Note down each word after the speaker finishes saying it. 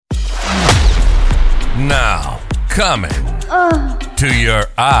Now, coming to your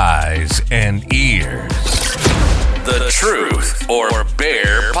eyes and ears, the Truth or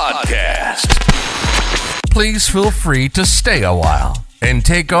Bear Podcast. Please feel free to stay a while and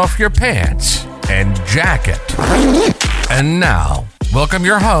take off your pants and jacket. And now, welcome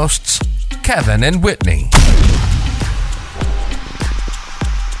your hosts, Kevin and Whitney.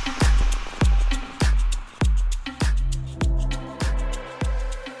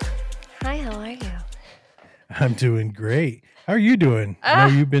 Hi, how are you? I'm doing great. How are you doing? I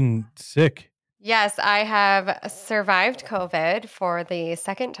know you've been sick. Yes, I have survived COVID for the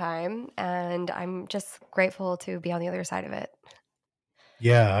second time, and I'm just grateful to be on the other side of it.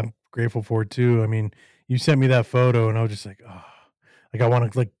 Yeah, I'm grateful for it too. I mean, you sent me that photo and I was just like, oh, like I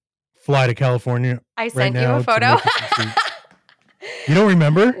want to fly to California I right sent you now a to photo. make us some sweet. You don't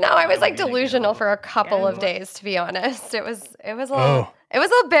remember? No, I was delusional for a couple of days, to be honest. It was a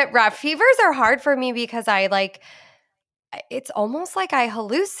little bit rough. Fevers are hard for me because it's almost like I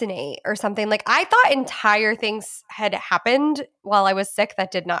hallucinate or something. Like I thought entire things had happened while I was sick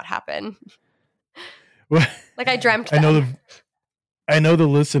that did not happen. Well, Like I dreamt I know them. I know the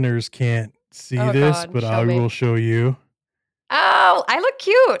listeners can't see Oh, this, God, but show I me. will show you. Oh, I look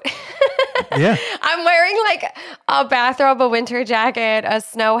cute. Yeah. I'm wearing a bathrobe, a winter jacket, a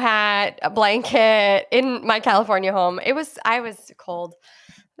snow hat, a blanket in my California home. I was cold.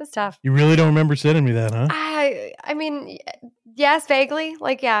 It was tough. You really don't remember sending me that, huh? I mean, yes, vaguely.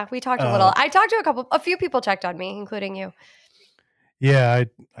 Yeah, we talked a little. I talked to a few people checked on me, including you. Yeah,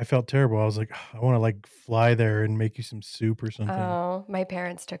 I felt terrible. I was like, I want to fly there and make you some soup or something. Oh, my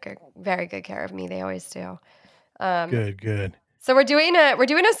parents took very good care of me. They always do. Good. So we're doing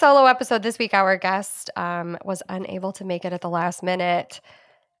a solo episode this week. Our guest was unable to make it at the last minute.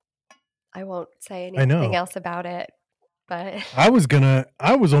 I won't say anything else about it, but I was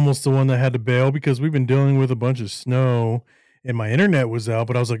almost the one that had to bail because we've been dealing with a bunch of snow and my internet was out,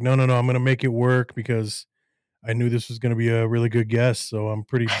 but I was like, no, I'm going to make it work because I knew this was going to be a really good guest. So I'm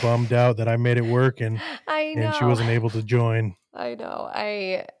pretty bummed out that I made it work and I know. and she wasn't able to join. I know.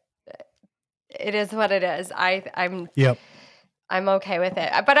 It is what it is. Yep. I'm okay with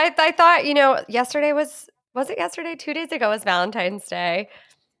it. But I thought, yesterday was it yesterday? 2 days ago was Valentine's Day.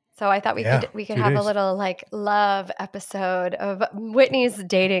 So I thought we could have a little love episode of Whitney's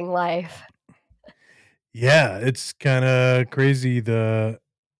dating life. Yeah, it's kind of crazy. I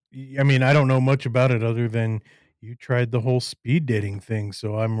mean, I don't know much about it other than you tried the whole speed dating thing.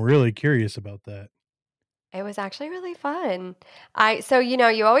 So I'm really curious about that. It was actually really fun.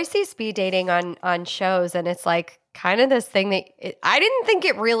 You always see speed dating on shows, and it's kind of this thing that I didn't think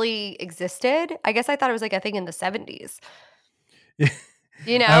it really existed. I guess I thought it was a thing in the 70s.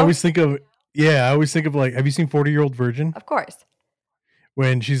 I always think of have you seen 40-Year-Old Virgin? Of course.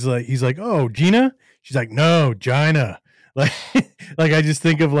 When he's like, oh, Gina? She's like, no, Gina. I just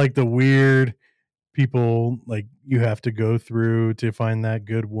think of the weird people you have to go through to find that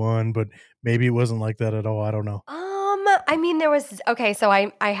good one, but maybe it wasn't like that at all. I don't know. I mean, so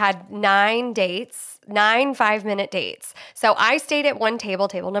I had 9 dates, 9 5-minute dates. So I stayed at one table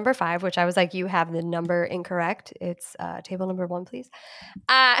number 5, which I was like, you have the number incorrect. It's table number 1, please.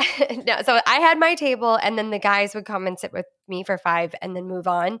 No, so I had my table, and then the guys would come and sit with me for 5 and then move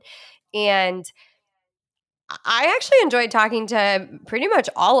on. And I actually enjoyed talking to pretty much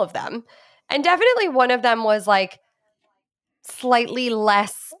all of them. And definitely one of them was slightly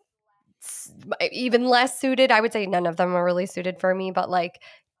less, even less suited. I would say none of them were really suited for me, but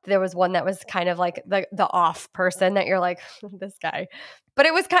there was one that was kind of the off person that you're like, this guy. But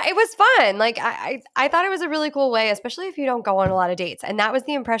it was fun. I thought it was a really cool way, especially if you don't go on a lot of dates. And that was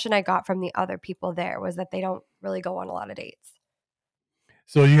the impression I got from the other people there, was that they don't really go on a lot of dates.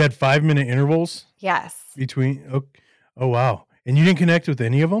 So you had 5-minute intervals? Yes. Between oh wow. And you didn't connect with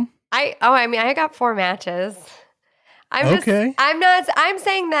any of them? I got 4 matches. I'm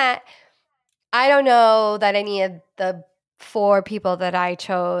saying that I don't know that any of the 4 people that I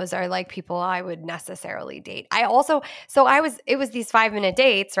chose are people I would necessarily date. It was these 5-minute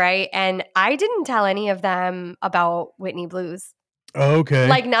dates, right? And I didn't tell any of them about Whitney Blues. Oh, okay.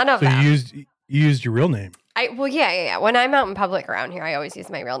 None of them. So you used your real name. Yeah. When I'm out in public around here, I always use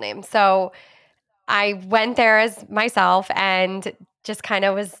my real name. So I went there as myself and just kind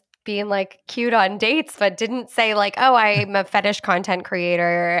of was being cute on dates, but didn't say oh, I'm a fetish content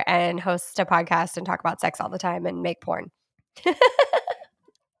creator and host a podcast and talk about sex all the time and make porn.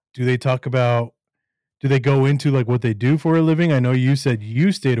 Do they go into what they do for a living? I know you said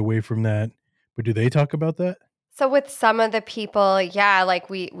you stayed away from that, but do they talk about that? So with some of the people, yeah,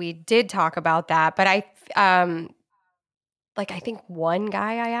 we did talk about that, but like I think one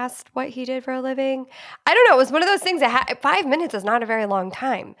guy I asked what he did for a living. I don't know. It was one of those things that 5 minutes is not a very long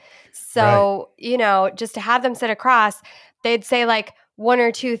time. So, just to have them sit across, they'd say like one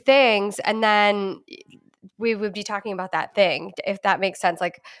or two things and then we would be talking about that thing, if that makes sense.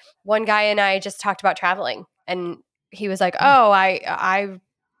 Like one guy and I just talked about traveling and he was like, "Oh, I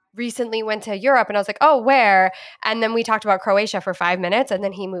recently went to Europe." And I was like, "Oh, where?" And then we talked about Croatia for 5 minutes and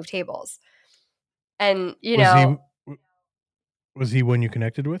then he moved tables. And, Was he one you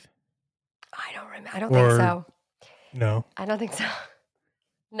connected with? I don't remember. I don't think so. No. I don't think so.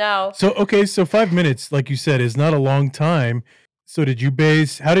 No. So, okay. So 5 minutes, like you said, is not a long time. So how did you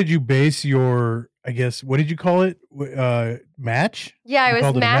base your, I guess, what did you call it? Match? Yeah, I You was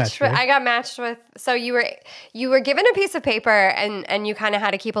called it a matched. match, right? I got matched with. So you were given a piece of paper, and you kind of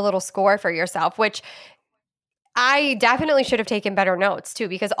had to keep a little score for yourself, which I definitely should have taken better notes too,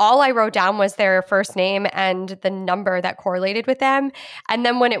 because all I wrote down was their first name and the number that correlated with them. And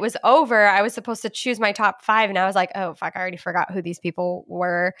then when it was over, I was supposed to choose my top 5, and I was like, "Oh fuck, I already forgot who these people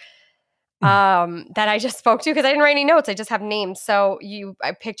were." That I just spoke to because I didn't write any notes. I just have names. So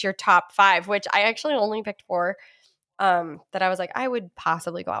I picked your top 5, which I actually only picked 4. That I was like, I would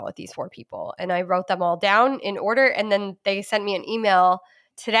possibly go out with these 4 people. And I wrote them all down in order. And then they sent me an email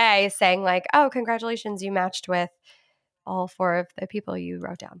today saying like, "Oh, congratulations, you matched with all 4 of the people you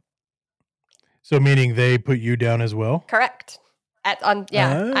wrote down." So meaning they put you down as well? Correct. I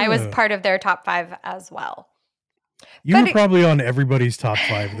was Oh. part of their top 5 as well. You were probably on everybody's top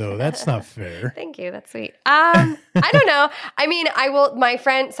 5 though. That's not fair. Thank you. That's sweet. I don't know. I mean, my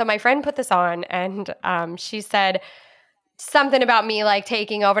friend put this on and she said something about me like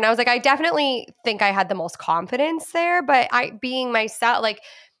taking over. And I was like, I definitely think I had the most confidence there, but being myself, like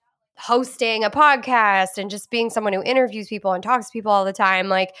hosting a podcast and just being someone who interviews people and talks to people all the time,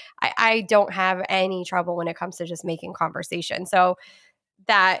 like I don't have any trouble when it comes to just making conversation. So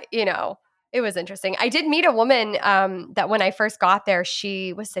that, it was interesting. I did meet a woman that when I first got there,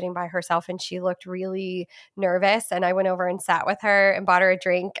 she was sitting by herself and she looked really nervous. And I went over and sat with her and bought her a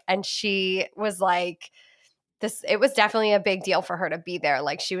drink. And she was like, it was definitely a big deal for her to be there.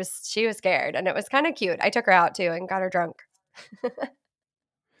 Like she was scared and it was kind of cute. I took her out too and got her drunk.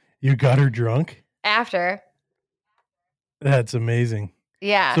 You got her drunk? After. That's amazing.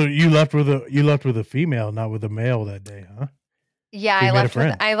 Yeah. So you left with a female, not with a male that day, huh? Yeah,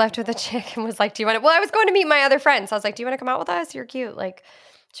 So I left with a chick and was like, "Do you want to?" Well, I was going to meet my other friends. So I was like, "Do you want to come out with us? You're cute." Like,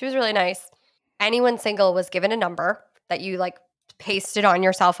 she was really nice. Anyone single was given a number that you like pasted on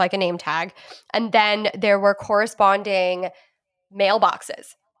yourself like a name tag, and then there were corresponding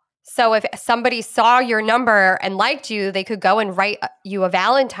mailboxes. So if somebody saw your number and liked you, they could go and write you a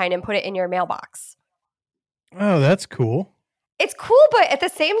Valentine and put it in your mailbox. Oh, that's cool. It's cool, but at the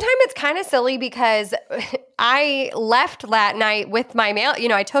same time, it's kind of silly because I left that night with my mail.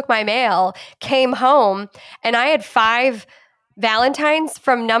 I took my mail, came home, and I had 5 Valentines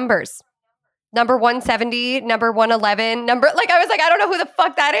from numbers. Number 170, number 111, I was like, I don't know who the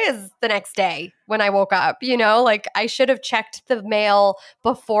fuck that is the next day when I woke up, like I should have checked the mail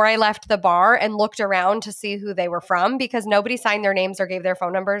before I left the bar and looked around to see who they were from because nobody signed their names or gave their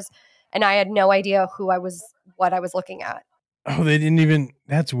phone numbers. And I had no idea what I was looking at. Oh, they didn't even,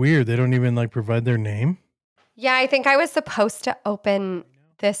 that's weird. They don't even like provide their name. Yeah, I think I was supposed to open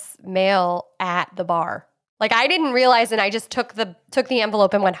this mail at the bar. Like I didn't realize and I just took the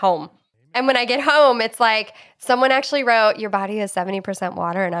envelope and went home. And when I get home, it's like someone actually wrote, "Your body is 70%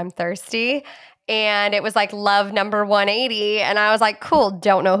 water and I'm thirsty." And it was like love number 180. And I was like, cool,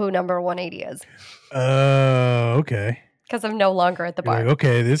 don't know who number 180 is. Oh, okay. Because I'm no longer at the bar. Like,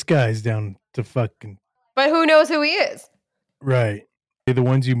 okay, this guy's down to fucking. But who knows who he is? Right. The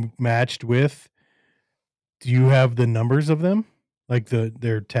ones you matched with, do you have the numbers of them? Like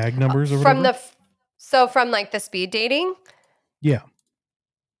their tag numbers or whatever? From like the speed dating? Yeah.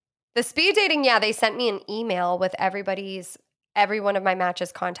 The speed dating, yeah, they sent me an email with every one of my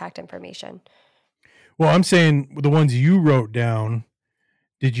matches' contact information. Well, I'm saying the ones you wrote down,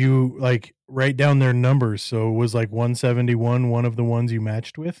 did you like write down their numbers? So it was like 171 one of the ones you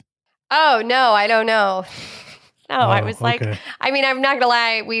matched with? Oh, no, I don't know. No, I was like, okay. I mean, I'm not gonna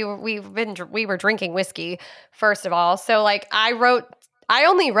lie. We were drinking whiskey, first of all. So like I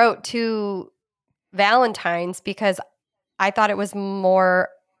only wrote 2 Valentines because I thought it was more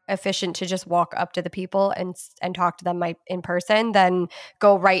efficient to just walk up to the people and talk to them in person than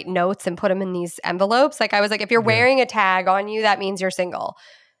go write notes and put them in these envelopes. Like I was like, if you're wearing a tag on you, that means you're single.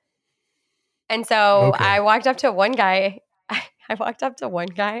 And so I walked up to one guy. I walked up to one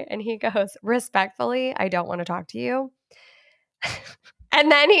guy and he goes, "Respectfully, I don't want to talk to you." And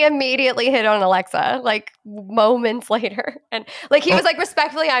then he immediately hit on Alexa, like moments later. And like he was like,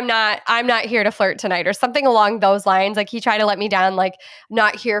 respectfully, I'm not here to flirt tonight or something along those lines. Like he tried to let me down, like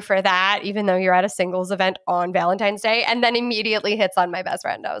not here for that, even though you're at a singles event on Valentine's Day. And then immediately hits on my best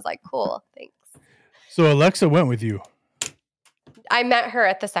friend. I was like, cool, thanks. So Alexa went with you. I met her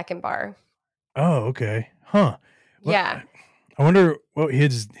at the second bar. Oh, okay. Huh. Well, Yeah. I wonder what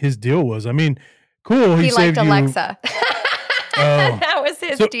his deal was. I mean, cool. He saved liked you. Alexa. That was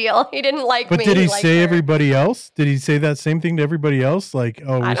his deal. He didn't like me. But did he say her. everybody else? Did he say that same thing to everybody else? Like,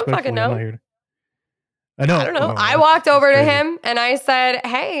 oh, I don't fucking know. I'm not here I know. I don't know. Oh, I walked over to him and I said,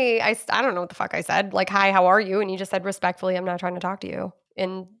 hey, I don't know what the fuck I said. Like, hi, how are you? And he just said, respectfully, I'm not trying to talk to you.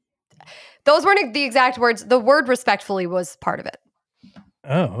 And those weren't the exact words. The word respectfully was part of it.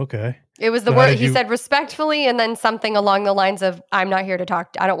 Oh, okay. It was the word. He said respectfully and then something along the lines of, I'm not here to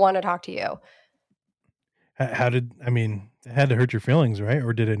talk. I don't want to talk to you. It had to hurt your feelings, right?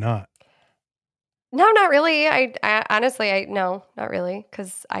 Or did it not? No, not really. I honestly, no, not really.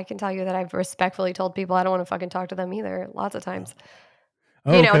 Because I can tell you that I've respectfully told people I don't want to fucking talk to them either. Lots of times.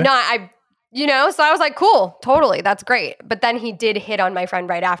 Oh, okay. So I was like, cool, totally. That's great. But then he did hit on my friend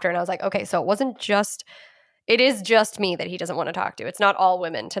right after. And I was like, okay, so it is just me that he doesn't want to talk to. It's not all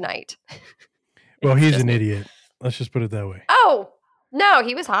women tonight. Well, he's an idiot. Let's just put it that way. Oh, no,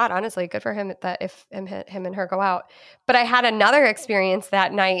 he was hot, honestly. Good for him that if him and her go out. But I had another experience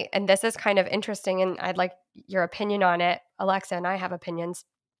that night, and this is kind of interesting, and I'd like your opinion on it. Alexa and I have opinions.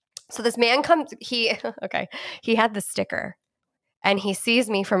 So this man comes, he had the sticker, and he sees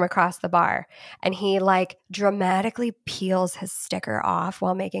me from across the bar, and he like dramatically peels his sticker off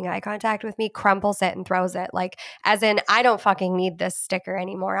while making eye contact with me, crumples it and throws it, like as in, I don't fucking need this sticker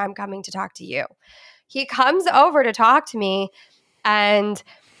anymore. I'm coming to talk to you. He comes over to talk to me, and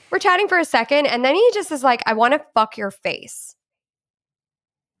we're chatting for a second, and then he just is like, I want to fuck your face.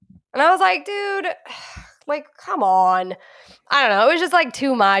 And I was like, dude, like, come on. I don't know. It was just like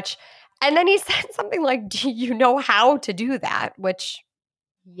too much. And then he said something like, do you know how to do that? Which,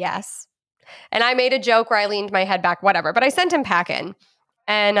 yes. And I made a joke where I leaned my head back, whatever. But I sent him packing.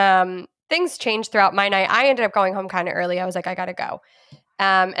 And things changed throughout my night. I ended up going home kind of early. I was like, I got to go.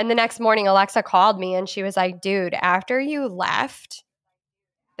 And the next morning, Alexa called me and she was like, dude, after you left,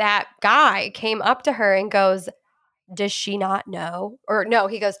 that guy came up to her and goes, does she not know? Or no,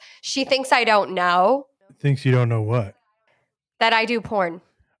 he goes, she thinks I don't know. Thinks you don't know what? That I do porn.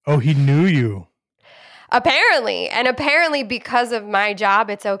 Oh, he knew you. Apparently. And apparently because of my job,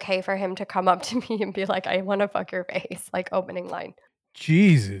 it's okay for him to come up to me and be like, I want to fuck your face, like opening line.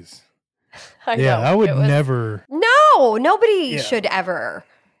 Jesus. I know. I would never. No, nobody should ever.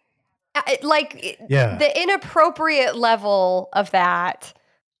 The inappropriate level of that.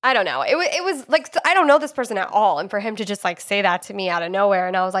 I don't know. It was like, I don't know this person at all. And for him to just like say that to me out of nowhere.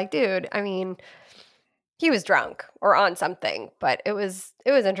 And I was like, dude, I mean, he was drunk or on something, but it was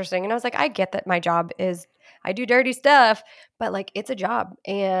interesting. And I was like, I get that my job is, I do dirty stuff, but like it's a job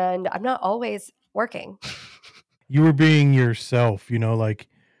and I'm not always working. You were being yourself, like.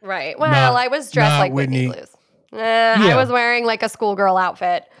 Right. Well, I was dressed like Whitney Blues. I was wearing like a schoolgirl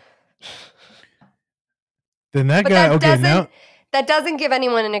outfit. Then that guy, that doesn't give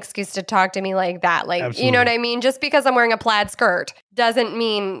anyone an excuse to talk to me like that. Like, absolutely. You know what I mean? Just because I'm wearing a plaid skirt doesn't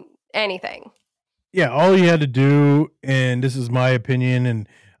mean anything. Yeah. All you had to do, and this is my opinion, and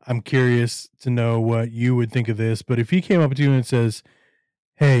I'm curious to know what you would think of this, but if he came up to you and says,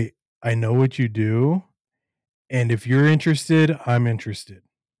 hey, I know what you do, and if you're interested, I'm interested.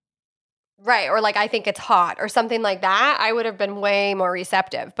 Right. Or like, I think it's hot or something like that. I would have been way more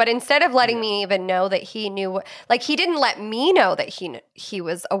receptive. But instead of letting me even know that he knew, like he didn't let me know that he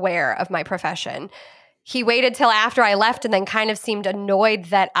was aware of my profession. He waited till after I left and then kind of seemed annoyed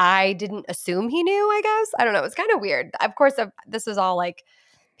that I didn't assume he knew, I guess. I don't know. It was kind of weird. Of course, this was all like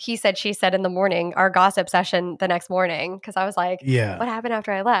he said, she said in the morning, our gossip session the next morning. Cause I was like, what happened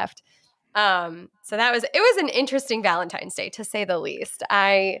after I left? So it was an interesting Valentine's Day to say the least.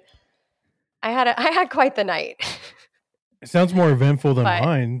 I had quite the night. It sounds more eventful than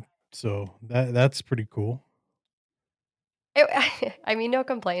mine, so that's pretty cool. I mean, no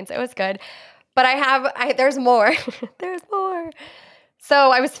complaints. It was good. But there's more. There's more. So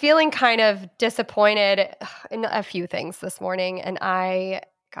I was feeling kind of disappointed in a few things this morning, and I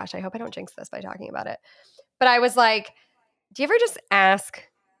hope I don't jinx this by talking about it. But I was like, do you ever just ask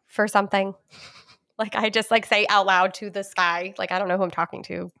for something? Like I just like say out loud to the sky, like I don't know who I'm talking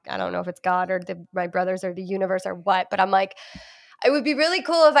to. I don't know if it's God or my brothers or the universe or what, but I'm like, it would be really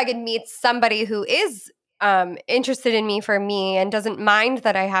cool if I could meet somebody who is interested in me for me and doesn't mind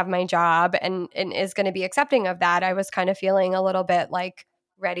that I have my job and is going to be accepting of that, I was kind of feeling a little bit like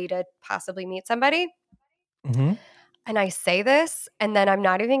ready to possibly meet somebody. Mm-hmm. And I say this, and then I'm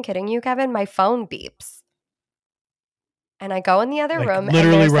not even kidding you, Kevin, my phone beeps. And I go in the other Like room and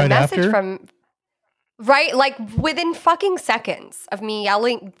literally there's a right message after? from like within fucking seconds of me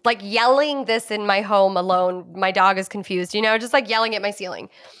yelling this in my home alone. My dog is confused, just like yelling at my ceiling.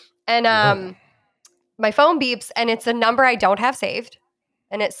 And Whoa. my phone beeps and it's a number I don't have saved.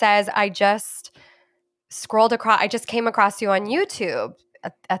 And it says, I just came across you on YouTube.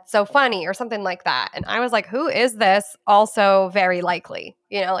 That's so funny, or something like that. And I was like, who is this? Also very likely,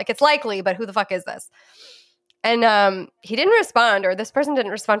 like it's likely, but who the fuck is this? And he didn't respond, or this person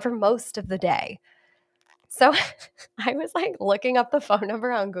didn't respond for most of the day. So I was like looking up the phone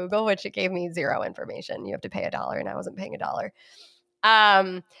number on Google, which it gave me zero information. You have to pay $1, and I wasn't paying $1.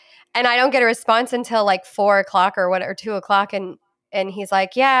 And I don't get a response until like 4:00 or 2:00. And he's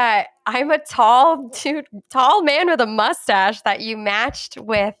like, yeah, I'm a tall man with a mustache that you matched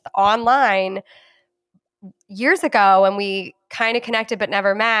with online years ago. And we kind of connected, but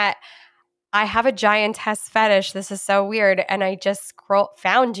never met. I have a giantess fetish. This is so weird. And I just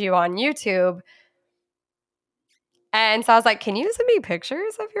found you on YouTube. And so I was like, can you send me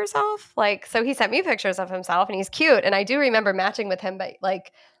pictures of yourself? So he sent me pictures of himself, and he's cute. And I do remember matching with him, but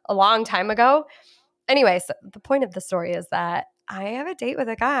like a long time ago. Anyway, so the point of the story is that I have a date with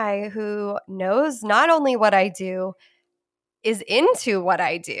a guy who knows not only what I do, is into what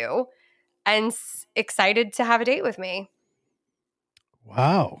I do, and excited to have a date with me.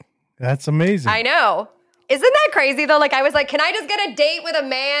 Wow. That's amazing. I know. Isn't that crazy though? Like I was like, can I just get a date with a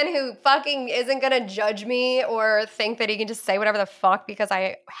man who fucking isn't going to judge me or think that he can just say whatever the fuck because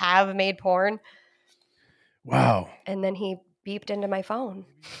I have made porn? Wow. And then he beeped into my phone.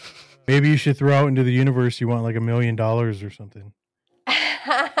 Maybe you should throw out into the universe you want like $1 million or something.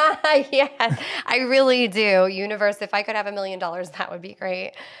 Yes, I really do. Universe, if I could have $1 million, that would be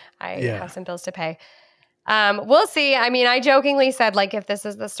great. I have some bills to pay. We'll see. I mean, I jokingly said, like, if this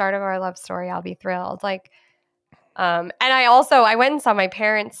is the start of our love story, I'll be thrilled. And I went and saw my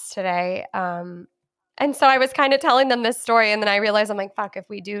parents today. And so I was kind of telling them this story, and then I realized I'm like, fuck, if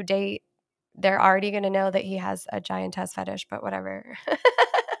we do date, they're already going to know that he has a giantess fetish, but whatever.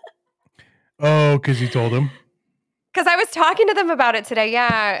 Oh, because you told him? Because I was talking to them about it today.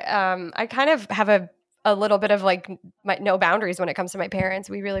 Yeah. I kind of have a little bit of like no boundaries when it comes to my parents.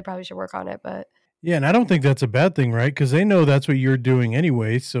 We really probably should work on it, but. Yeah, and I don't think that's a bad thing, right? Because they know that's what you're doing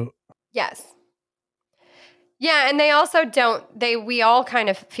anyway, so. Yes. Yeah, and they also we all kind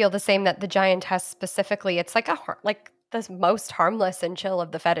of feel the same, that the giantess specifically, it's like the most harmless and chill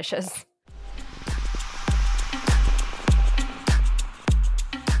of the fetishes.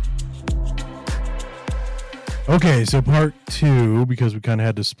 Okay, so part 2, because we kind of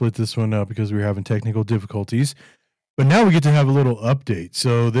had to split this one up because we were having technical difficulties. But now we get to have a little update.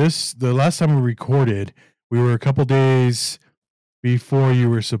 So the last time we recorded, we were a couple days before you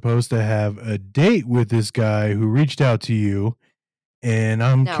were supposed to have a date with this guy who reached out to you. And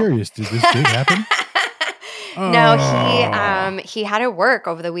I'm curious, did this date happen? No, he had to work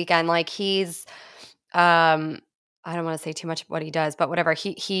over the weekend. Like he's I don't want to say too much of what he does, but whatever,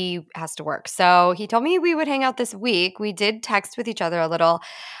 he has to work. So he told me we would hang out this week. We did text with each other a little.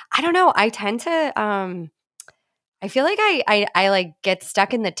 I don't know. I tend to I feel like I like get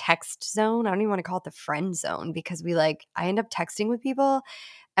stuck in the text zone. I don't even want to call it the friend zone, because I end up texting with people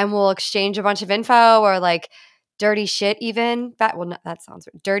and we'll exchange a bunch of info or like dirty shit even. That sounds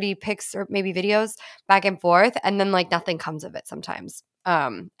dirty pics or maybe videos back and forth, and then like nothing comes of it sometimes.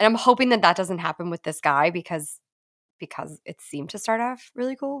 And I'm hoping that doesn't happen with this guy because it seemed to start off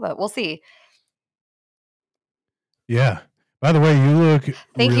really cool, but we'll see. Yeah. By the way, you look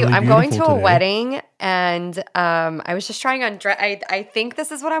Thank you. really I'm going to beautiful a today. wedding, and I was just trying on I think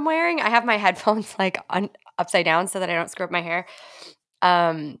this is what I'm wearing. I have my headphones upside down so that I don't screw up my hair.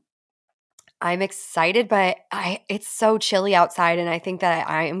 I'm excited, but it's so chilly outside, and I think that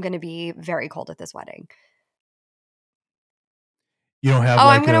I am going to be very cold at this wedding. You don't have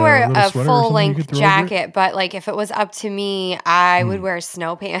I'm going to wear a full-length jacket, jacket, but like if it was up to me, I would wear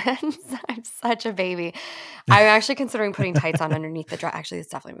snow pants. I'm such a baby. I'm actually considering putting tights on underneath the dress. Actually, that's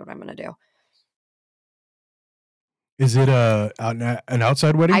definitely what I'm going to do. Is it an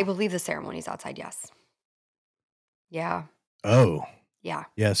outside wedding? I believe the ceremony's outside, yes. Yeah. Oh. Yeah.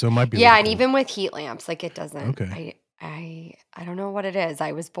 Yeah, so it might be. Yeah, and even with heat lamps, like it doesn't. Okay. I don't know what it is.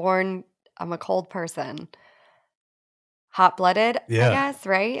 I'm a cold person. Hot-blooded, Yeah. I guess,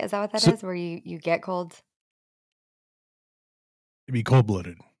 right? Is that what that is? Where you get cold? It'd be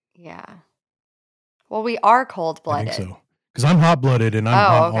cold-blooded. Yeah. Well, we are I cold-blooded. think so. Because I'm hot-blooded and I'm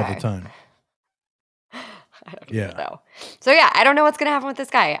hot all the time. I don't even know. So yeah, I don't know what's going to happen with this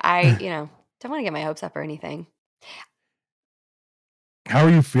guy. I, don't want to get my hopes up or anything. How are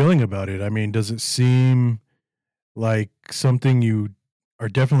you feeling about it? I mean, does it seem like something you are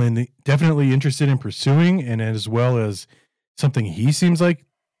definitely interested in pursuing, and as well as something he seems like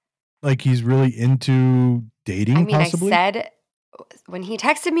he's really into dating, I mean, possibly? I said when he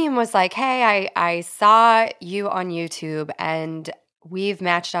texted me and was like, "Hey, I saw you on YouTube and we've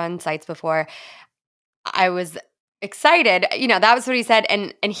matched on sites before." I was excited. That was what he said,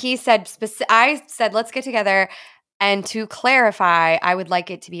 and he said I said, "Let's get together, and to clarify, I would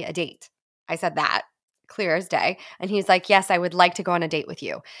like it to be a date." I said that clear as day, and he's like, "Yes, I would like to go on a date with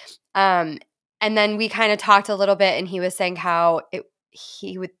you." Um, and then we kind of talked a little bit, and he was saying how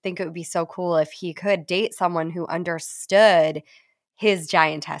he would think it would be so cool if he could date someone who understood his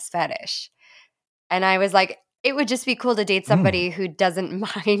giantess fetish. And I was like, it would just be cool to date somebody who doesn't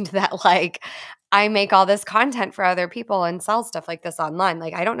mind that, like, I make all this content for other people and sell stuff like this online.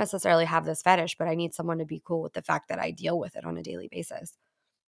 Like, I don't necessarily have this fetish, but I need someone to be cool with the fact that I deal with it on a daily basis.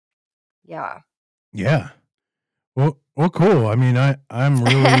 Yeah. Yeah. Well, cool. I mean, I'm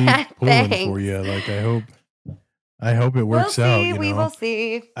really pulling for Thanks. you. Like, I hope it works out. We will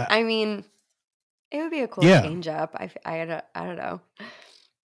see. I mean, it would be a cool change up. I don't know.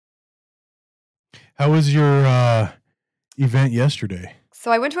 How was your event yesterday?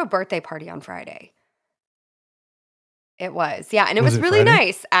 So I went to a birthday party on Friday. It was, yeah, and it Was was it really Friday?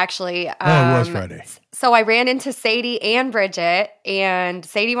 nice, actually. Oh, it was Friday. So I ran into Sadie and Bridget, and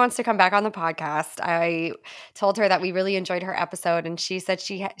Sadie wants to come back on the podcast. I told her that we really enjoyed her episode, and she said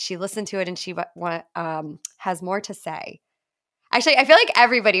she listened to it and she has more to say. Actually, I feel like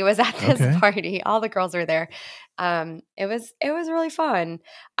everybody was at this party. All the girls were there. It was really fun.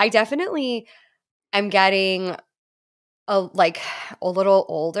 I definitely am getting a little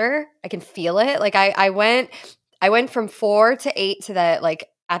older. I can feel it. Like I went from 4 to 8 to the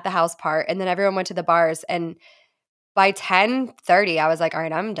at the house part, and then everyone went to the bars. And by 10:30, I was like, all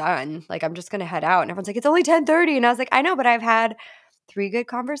right, I'm done. Like, I'm just gonna head out. And everyone's like, it's only 10:30. And I was like, I know, but I've had 3 good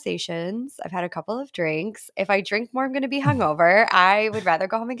conversations. I've had a couple of drinks. If I drink more, I'm gonna be hungover. I would rather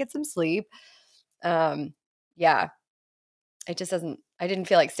go home and get some sleep. Yeah. It just doesn't I didn't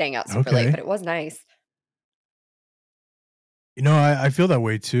feel like staying out super late, but it was nice. I feel that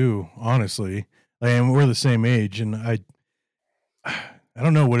way too, honestly. And we're the same age, and I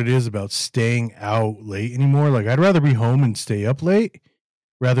don't know what it is about staying out late anymore. Like, I'd rather be home and stay up late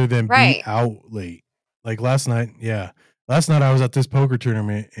rather than be out late. Like last night I was at this poker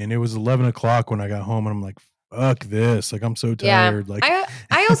tournament, and it was 11 o'clock when I got home, and I'm like, fuck this. Like, I'm so tired. Yeah. Like,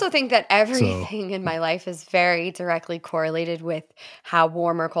 I also think that everything in my life is very directly correlated with how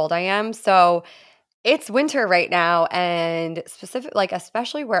warm or cold I am. So it's winter right now, and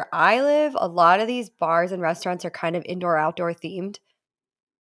especially where I live, a lot of these bars and restaurants are kind of indoor-outdoor themed,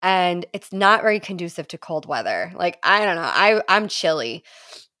 and it's not very conducive to cold weather. Like, I don't know. I'm chilly.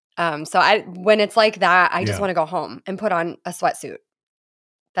 So when it's like that, I just want to go home and put on a sweatsuit.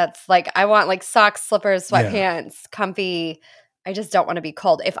 That's I want socks, slippers, sweatpants, comfy. I just don't want to be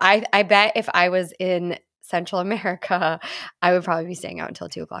cold. I bet if I was in Central America, I would probably be staying out until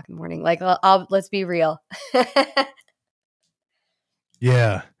 2 o'clock in the morning. Let's be real.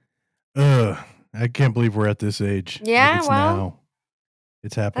 Yeah. I can't believe we're at this age. Yeah, it's now.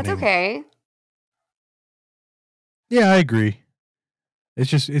 It's happening. That's okay. Yeah, I agree.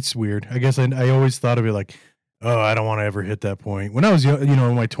 It's weird. I guess I always thought of it like, oh, I don't want to ever hit that point. When I was young,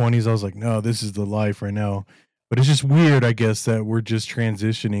 in my 20s, I was like, no, this is the life right now. But it's just weird, I guess, that we're just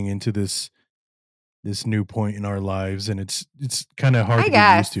transitioning into this new point in our lives, and it's kind of hard to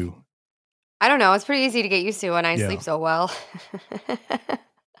get used to. I don't know. It's pretty easy to get used to when I sleep so well.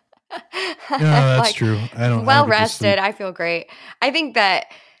 No, that's true. I don't well rested. I feel great. I think that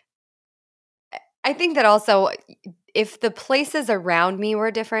also, if the places around me were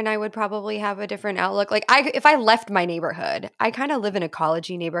different, I would probably have a different outlook. If I left my neighborhood, I kind of live in a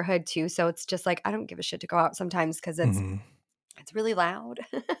collegey neighborhood too, so it's just I don't give a shit to go out sometimes because it's really loud.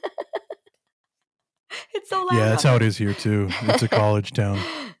 It's so loud. Yeah, that's how it is here too. It's a college town.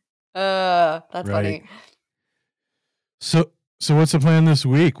 That's funny. So what's the plan this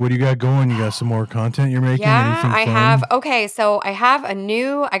week? What do you got going? You got some more content you're making? Yeah, Anything fun? have. Okay, so I got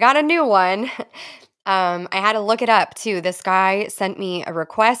a new one. I had to look it up too. This guy sent me a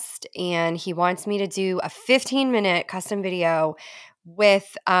request, and he wants me to do a 15-minute custom video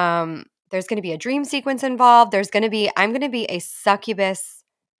with there's going to be a dream sequence involved. I'm going to be a succubus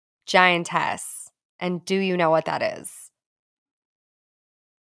giantess. And do you know what that is?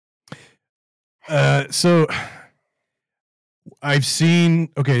 So I've seen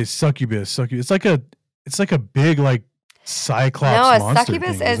succubus. It's like a big like cyclops No, a monster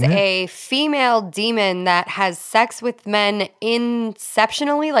succubus thing, is isn't it? a female demon that has sex with men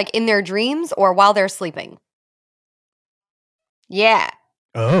inceptionally, like in their dreams or while they're sleeping. Yeah.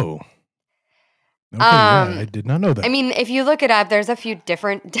 Oh. Okay, yeah, I did not know that. I mean, if you look it up, there's a few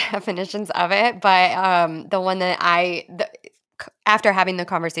different definitions of it, but the one that after having the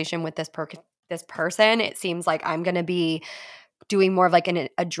conversation with this person, it seems like I'm going to be doing more of like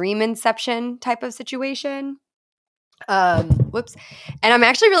a dream inception type of situation. Whoops. And I'm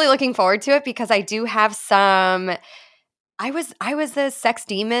actually really looking forward to it because I do have some I was a sex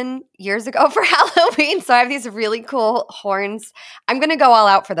demon years ago for Halloween, so I have these really cool horns. I'm gonna go all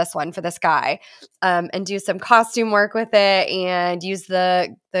out for this one for this guy, and do some costume work with it, and use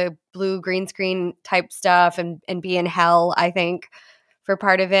the blue green screen type stuff, and be in hell. I think for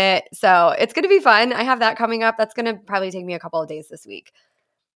part of it, so it's gonna be fun. I have that coming up. That's gonna probably take me a couple of days this week.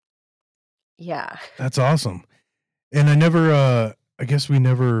 Yeah. That's awesome. And I guess we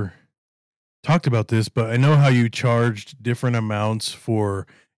never talked about this, but I know how you charged different amounts for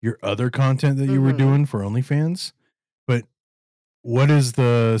your other content that you were doing for OnlyFans. But what is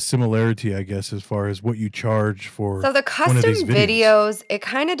the similarity, I guess, as far as what you charge for So the one of custom these videos? it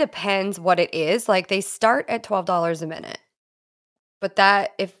kind of depends what it is. Like they start at $12 a minute. But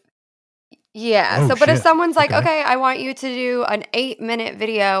that if yeah, Oh, so but if shit. someone's like, Okay. "Okay, I want you to do an 8-minute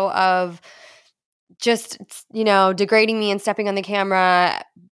video of just, degrading me and stepping on the camera,"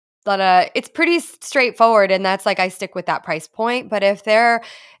 but it's pretty straightforward, and that's like I stick with that price point. But if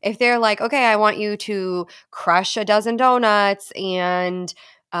they're like, "Okay, I want you to crush a dozen donuts and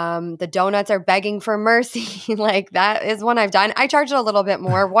the donuts are begging for mercy," like that is one I've done. I charge it a little bit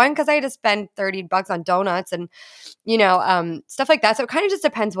more. One, because I had to spend $30 on donuts and stuff like that. So it kind of just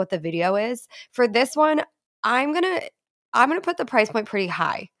depends what the video is. For this one, I'm gonna put the price point pretty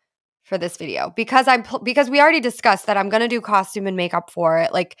high for this video because we already discussed that I'm gonna do costume and makeup for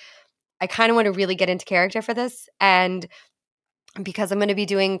it. Like I kind of want to really get into character for this, and because I'm going to be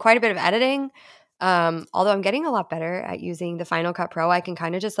doing quite a bit of editing, although I'm getting a lot better at using the Final Cut Pro, I can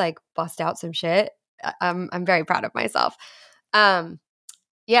kind of just like bust out some shit. I'm very proud of myself. Yeah.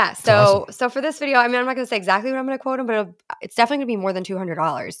 That's awesome. So for this video, I mean, I'm not going to say exactly what I'm going to quote him, but it's definitely going to be more than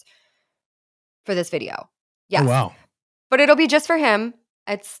 $200 for this video. Yes. Oh, wow. But it'll be just for him.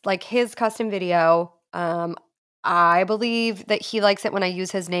 It's like his custom video. I believe that he likes it when I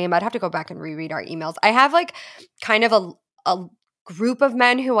use his name. I'd have to go back and reread our emails. I have like kind of a group of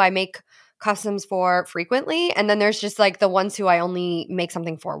men who I make customs for frequently. And then there's just like the ones who I only make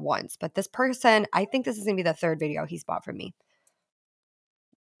something for once. But this person, I think this is going to be the third video he's bought from me.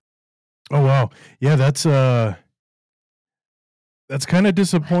 Oh, wow. Yeah, that's kind of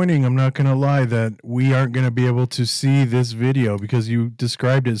disappointing. I'm not going to lie that we aren't going to be able to see this video because you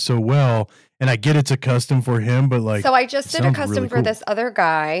described it so well. And I get it's a custom for him, but like, so I just did a custom really for cool. this other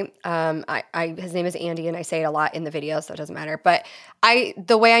guy. His name is Andy, and I say it a lot in the video, so it doesn't matter. But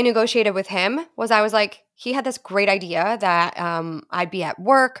the way I negotiated with him was I was like, he had this great idea that I'd be at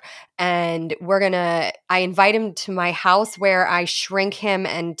work, and I invite him to my house where I shrink him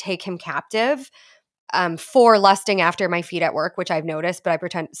and take him captive. For lusting after my feet at work, which I've noticed, but I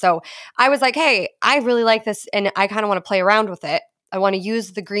pretend. So I was like, hey, I really like this, and I kind of want to play around with it. I want to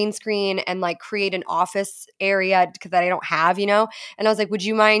use the green screen and like create an office area that I don't have, And I was like, would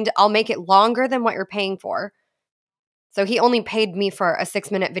you mind? I'll make it longer than what you're paying for. So he only paid me for a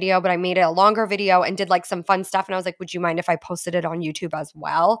 6-minute video, but I made it a longer video and did like some fun stuff. And I was like, would you mind if I posted it on YouTube as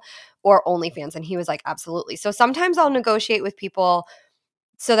well or OnlyFans? And he was like, absolutely. So sometimes I'll negotiate with people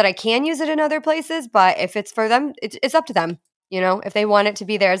so that I can use it in other places. But if it's for them, it's up to them, if they want it to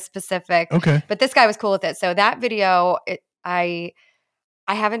be there specific. Okay. But this guy was cool with it. So that video, I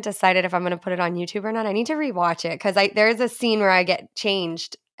haven't decided if I'm going to put it on YouTube or not. I need to rewatch it because there's a scene where I get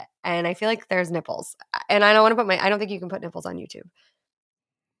changed and I feel like there's nipples. And I don't want to I don't think you can put nipples on YouTube.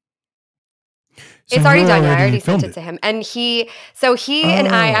 So it's already done. I already filmed sent it to him. And and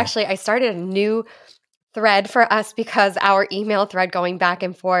I started a new thread for us because our email thread going back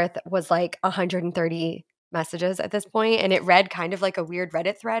and forth was like 130 messages at this point, and it read kind of like a weird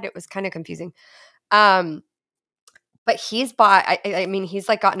Reddit thread. It was kind of confusing. But he's bought, I mean, he's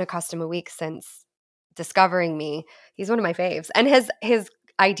like gotten a custom a week since discovering me. He's one of my faves. And his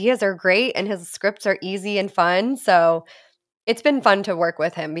ideas are great and his scripts are easy and fun. So it's been fun to work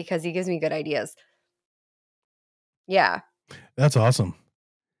with him because he gives me good ideas. Yeah. That's awesome.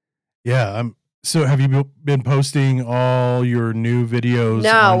 Yeah. So have you been posting all your new videos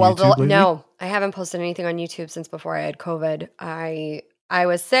on YouTube lately? No, I haven't posted anything on YouTube since before I had COVID. I I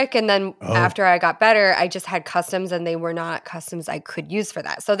was sick, and then after I got better, I just had customs, and they were not customs I could use for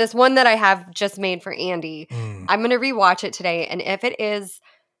that. So this one that I have just made for Andy, I'm going to rewatch it today, and if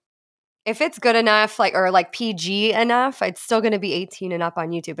it's good enough, or PG enough, it's still going to be 18 and up on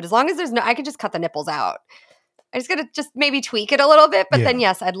YouTube. But as long as I can just cut the nipples out. I just got to just maybe tweak it a little bit. But then,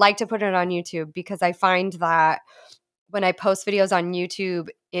 yes, I'd like to put it on YouTube because I find that when I post videos on YouTube,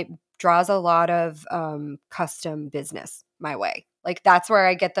 it draws a lot of custom business my way. Like that's where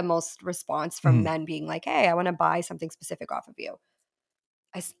I get the most response from men being like, hey, I want to buy something specific off of you.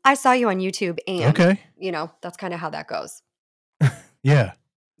 I saw you on YouTube and, that's kind of how that goes. Yeah.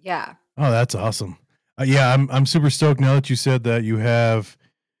 Yeah. Oh, that's awesome. I'm super stoked now that you said that you have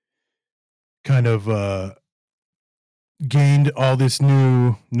kind of gained all this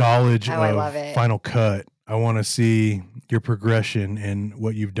new knowledge of I love it. Final Cut. I want to see your progression and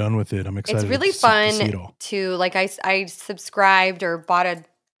what you've done with it. I'm excited. It's really fun to I subscribed or bought a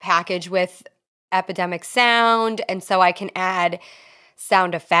package with Epidemic Sound, and so I can add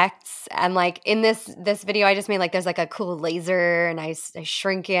sound effects. And like in this video I just made, like there's like a cool laser, and I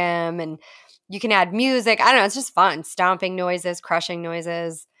shrink him, and you can add music. I don't know. It's just fun. Stomping noises, crushing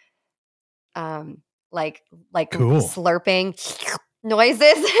noises, like cool. slurping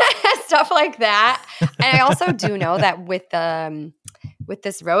noises, stuff like that. And I also do know that with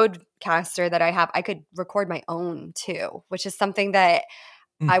this Rodecaster that I have, I could record my own too, which is something that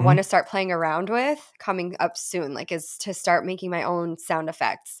I want to start playing around with coming up soon, is to start making my own sound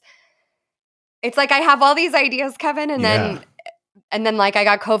effects. It's like I have all these ideas, Kevin, and then I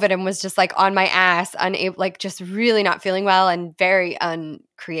got COVID and was just on my ass, unable, just really not feeling well and very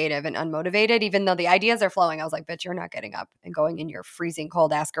uncreative and unmotivated. Even though the ideas are flowing, I was like, bitch, you're not getting up and going in your freezing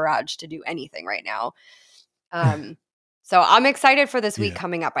cold ass garage to do anything right now. So I'm excited for this week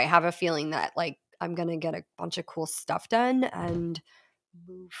coming up. I have a feeling that I'm going to get a bunch of cool stuff done and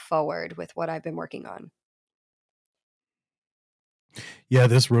move forward with what I've been working on. Yeah,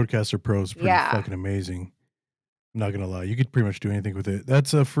 this Rodecaster Pro is pretty fucking amazing. I'm not going to lie. You could pretty much do anything with it.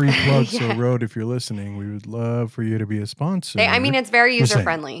 That's a free plug. So Rode, if you're listening, we would love for you to be a sponsor. It's very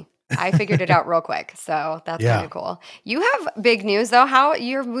user-friendly. I figured it out real quick. So that's kind of cool. You have big news though. How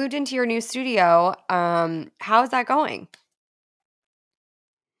you've moved into your new studio. How's that going?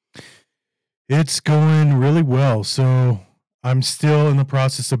 It's going really well. So I'm still in the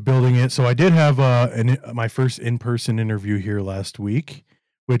process of building it. So I did have my first in-person interview here last week,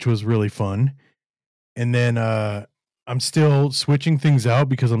 which was really fun. And then I'm still switching things out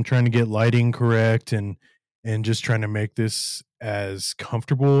because I'm trying to get lighting correct and just trying to make this as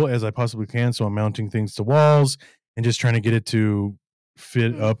comfortable as I possibly can. So I'm mounting things to walls and just trying to get it to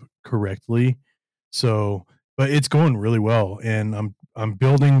fit up correctly. So, but it's going really well, and I'm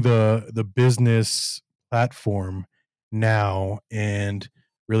building the business platform now, and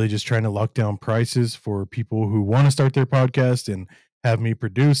really just trying to lock down prices for people who want to start their podcast and have me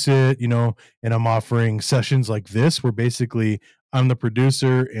produce it, and I'm offering sessions like this where basically I'm the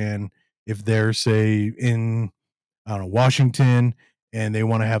producer, and if they're say in, I don't know, Washington, and they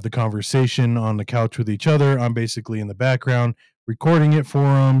want to have the conversation on the couch with each other, I'm basically in the background recording it for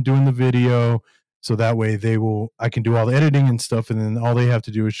them, doing the video. So that way I can do all the editing and stuff. And then all they have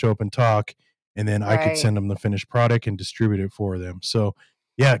to do is show up and talk. And then I could send them the finished product and distribute it for them. So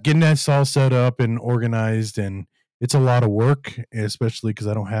yeah, getting that all set up and organized, and it's a lot of work, especially because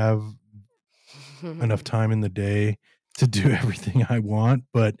I don't have enough time in the day to do everything I want,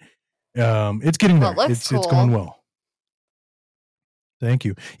 but it's getting there. It's going well. Thank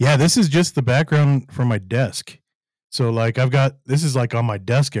you. Yeah, this is just the background from my desk. So this is on my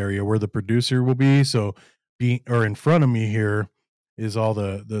desk area where the producer will be. So in front of me here is all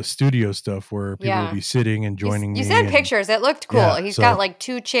the studio stuff where people will be sitting and joining me. You sent pictures. It looked cool. Yeah, He's got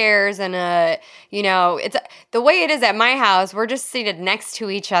 2 chairs and it's the way it is at my house. We're just seated next to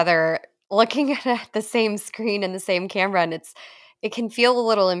each other, looking at the same screen and the same camera. And it can feel a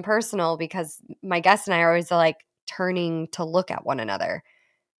little impersonal because my guests and I are always turning to look at one another.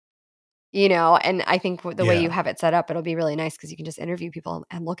 And I think the way you have it set up, it'll be really nice because you can just interview people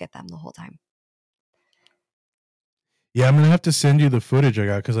and look at them the whole time. Yeah, I'm going to have to send you the footage I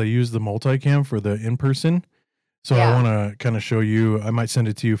got because I used the multicam for the in-person. So I want to kind of show you. I might send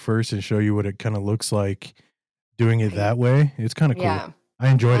it to you first and show you what it kind of looks like doing it that way. It's kind of cool. Yeah. I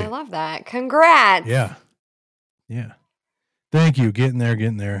enjoyed it. I love that. Congrats. Yeah. Yeah. Thank you. Getting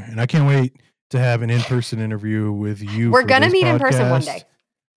there. And I can't wait to have an in-person interview with you. We're going to meet in person one day.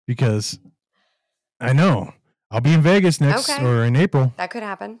 Because I know I'll be in Vegas or in April. That could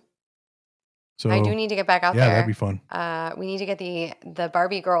happen. So I do need to get back out there. Yeah, that'd be fun. We need to get the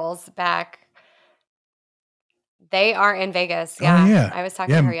Barbie girls back They are in Vegas. Yeah. Oh, yeah. I was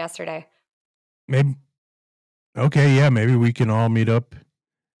talking to her yesterday. Maybe. Okay. Yeah. Maybe we can all meet up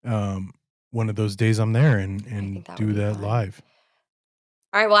one of those days I'm there and do that live.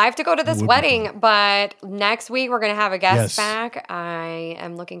 All right. Well, I have to go to this wedding, but next week we're going to have a guest back. I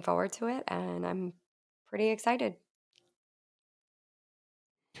am looking forward to it, and I'm pretty excited.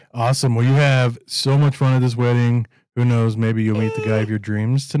 Awesome. Well, you have so much fun at this wedding. Who knows? Maybe you'll meet the guy of your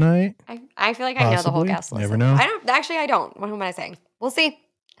dreams tonight. I feel like I know the whole guest list. Never know. I don't. What am I saying? We'll see.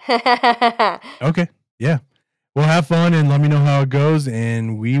 Okay. Yeah. Well, have fun and let me know how it goes,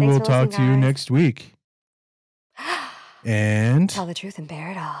 and we will talk to you next week. And tell the truth and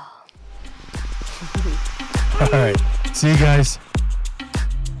bear it all. All right. See you guys.